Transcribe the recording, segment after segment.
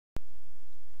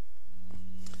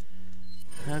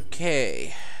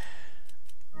Okay.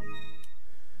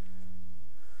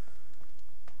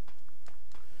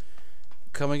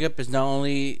 Coming up is not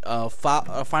only a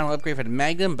final upgrade for the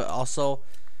Magnum, but also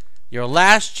your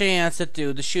last chance to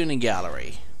do the shooting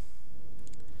gallery.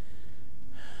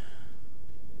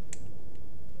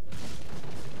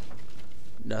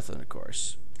 Nothing, of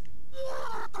course.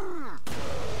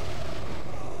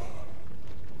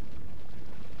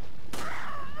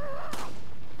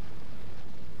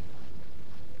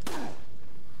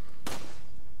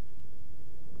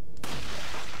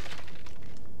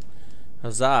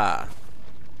 Huzzah.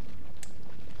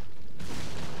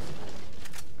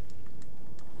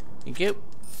 Thank you.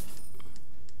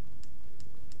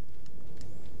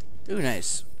 Ooh,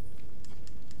 nice.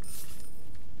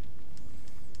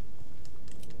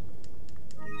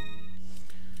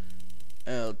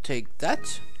 I'll take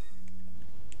that.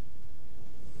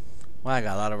 Well, I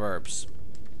got a lot of herbs.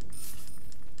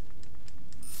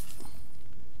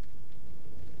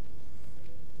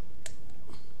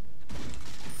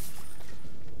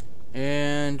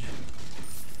 And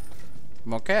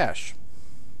more cash.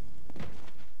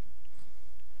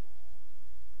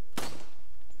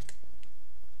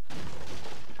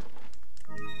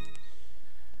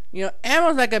 You know,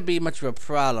 ammo's not gonna be much of a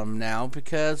problem now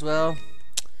because, well,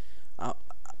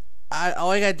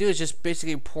 all I gotta do is just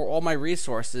basically pour all my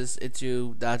resources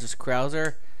into not just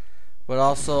Krauser, but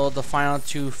also the final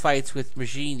 2 fights with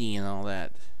Magini and all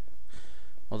that.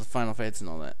 Well, the final fights and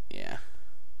all that, yeah.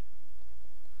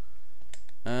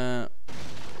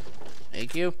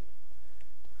 Thank you.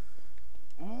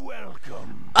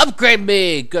 Welcome. Upgrade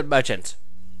me, good merchant.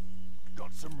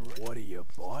 Got some. What are you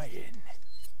buying?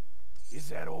 Is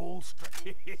that all?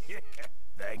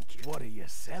 Thank you. What are you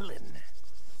selling?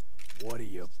 What are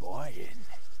you buying?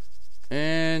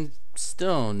 And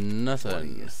still nothing. What are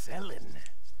you selling?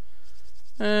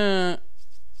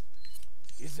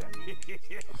 Is that?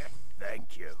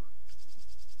 Thank you.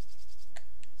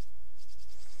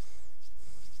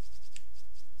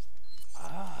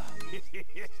 Ah.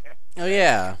 Oh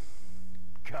yeah.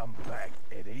 Come back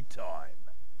anytime.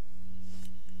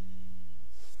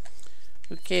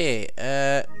 Okay,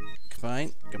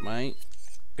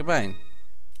 goodbye.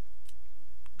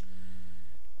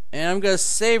 And I'm gonna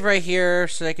save right here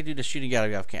so I can do the shooting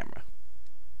gallery off camera.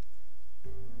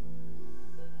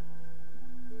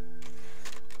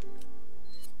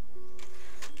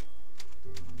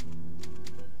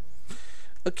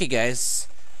 Okay, guys,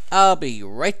 I'll be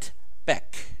right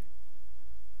back.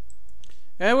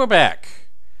 And we're back.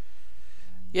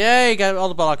 Yay, got all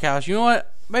the bottle cows. You know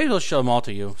what? Maybe we'll show them all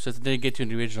to you since they didn't get to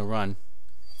the original run.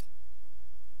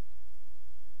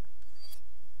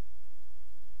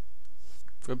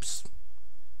 Oops.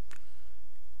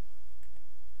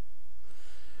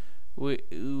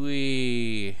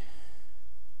 We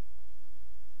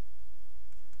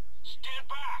Stand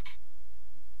back.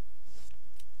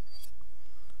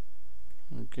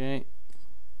 Okay.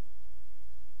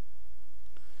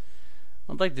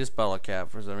 I like this bottle cap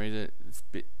for some reason. It's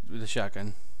with a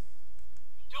shotgun.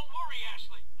 Don't worry,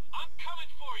 Ashley. I'm coming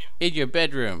for you. In your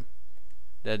bedroom.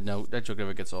 That joke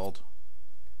never gets old.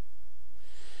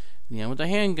 Yeah, with a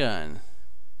handgun.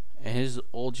 And his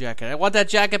old jacket. I want that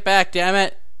jacket back, damn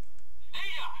it!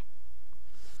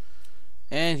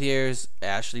 And here's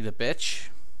Ashley the bitch.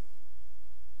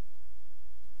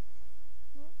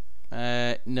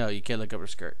 No, you can't look up her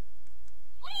skirt.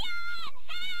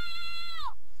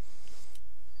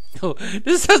 Oh,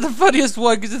 this is the funniest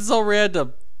one because it's so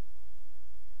random.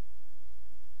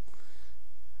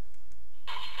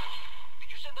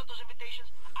 Did you send out those invitations?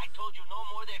 I told you no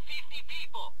more than 50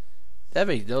 people. That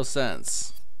makes no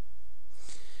sense.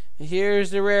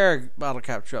 Here's the rare bottle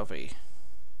cap trophy.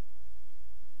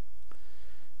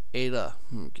 Ada.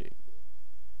 Okay.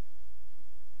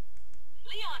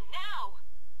 Leon, now.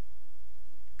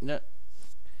 No.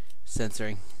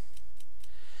 Censoring.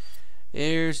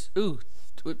 Here's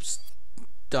whoops.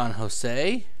 Don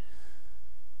Jose.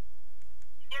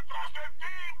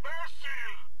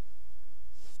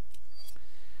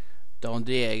 Don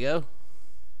Diego.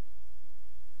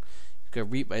 You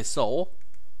could reap my soul.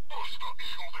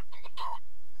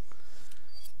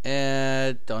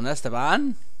 And Don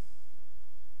Esteban.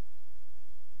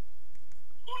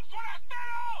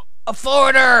 A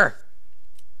foreigner!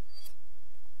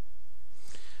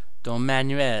 Don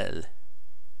Manuel.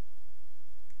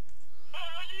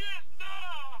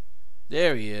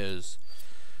 There he is.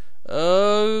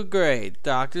 Oh, great.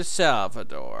 Dr.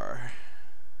 Salvador.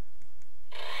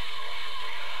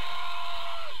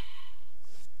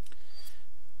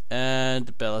 And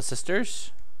the Bella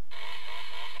sisters.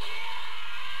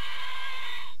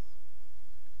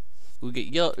 We get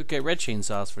yellow. We get red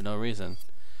chainsaws for no reason.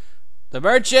 The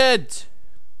merchant.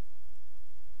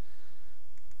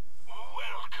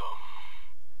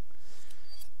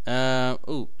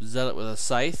 Ooh, zealot with a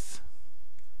scythe.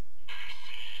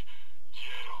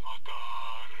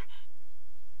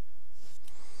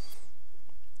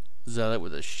 Zealot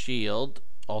with a shield,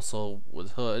 also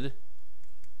with hood.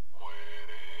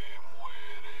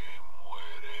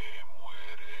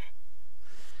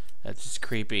 That's just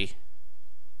creepy.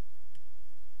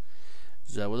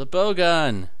 Zealot with a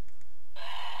bowgun.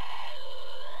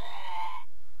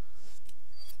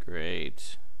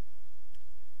 Great.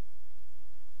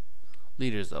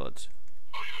 Leader zealot.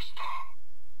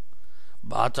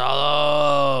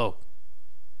 Batalo!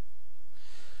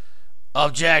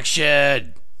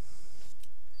 Objection!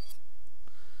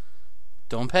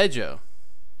 Don Pedro.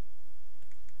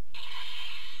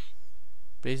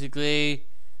 Basically,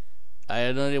 I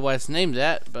have no idea why it's named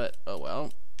that, but oh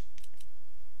well.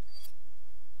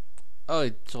 Oh,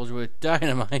 he soldier with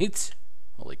dynamite.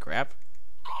 Holy crap.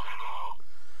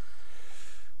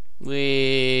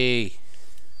 Wee.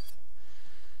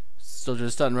 Soldier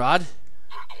with stun rod.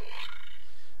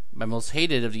 My most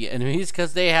hated of the enemies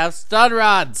because they have stun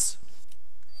rods.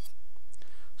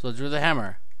 Soldier with a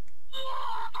hammer.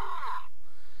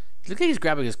 Look like he's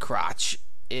grabbing his crotch.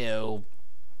 Ew.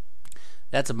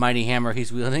 That's a mighty hammer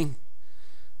he's wielding.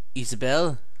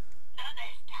 Isabel.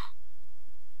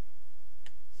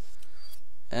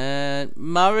 And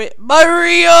Maria!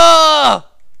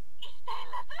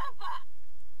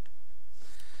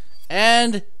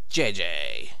 And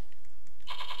JJ.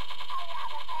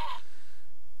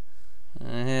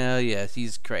 Hell yes,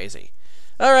 he's crazy.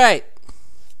 Alright.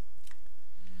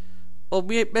 Well,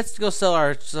 let's go sell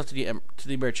our stuff to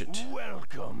the merchant.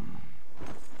 Welcome.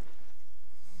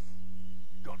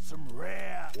 Got some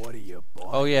rare. What are you buying?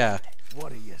 Oh yeah.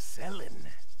 What are you selling?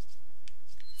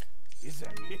 Is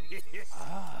that?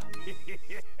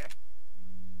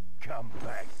 Come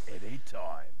back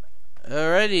anytime.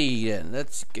 Alrighty then,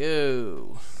 let's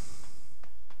go.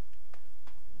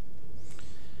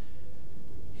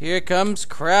 Here comes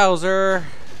Krauser,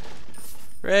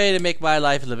 ready to make my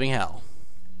life a living hell.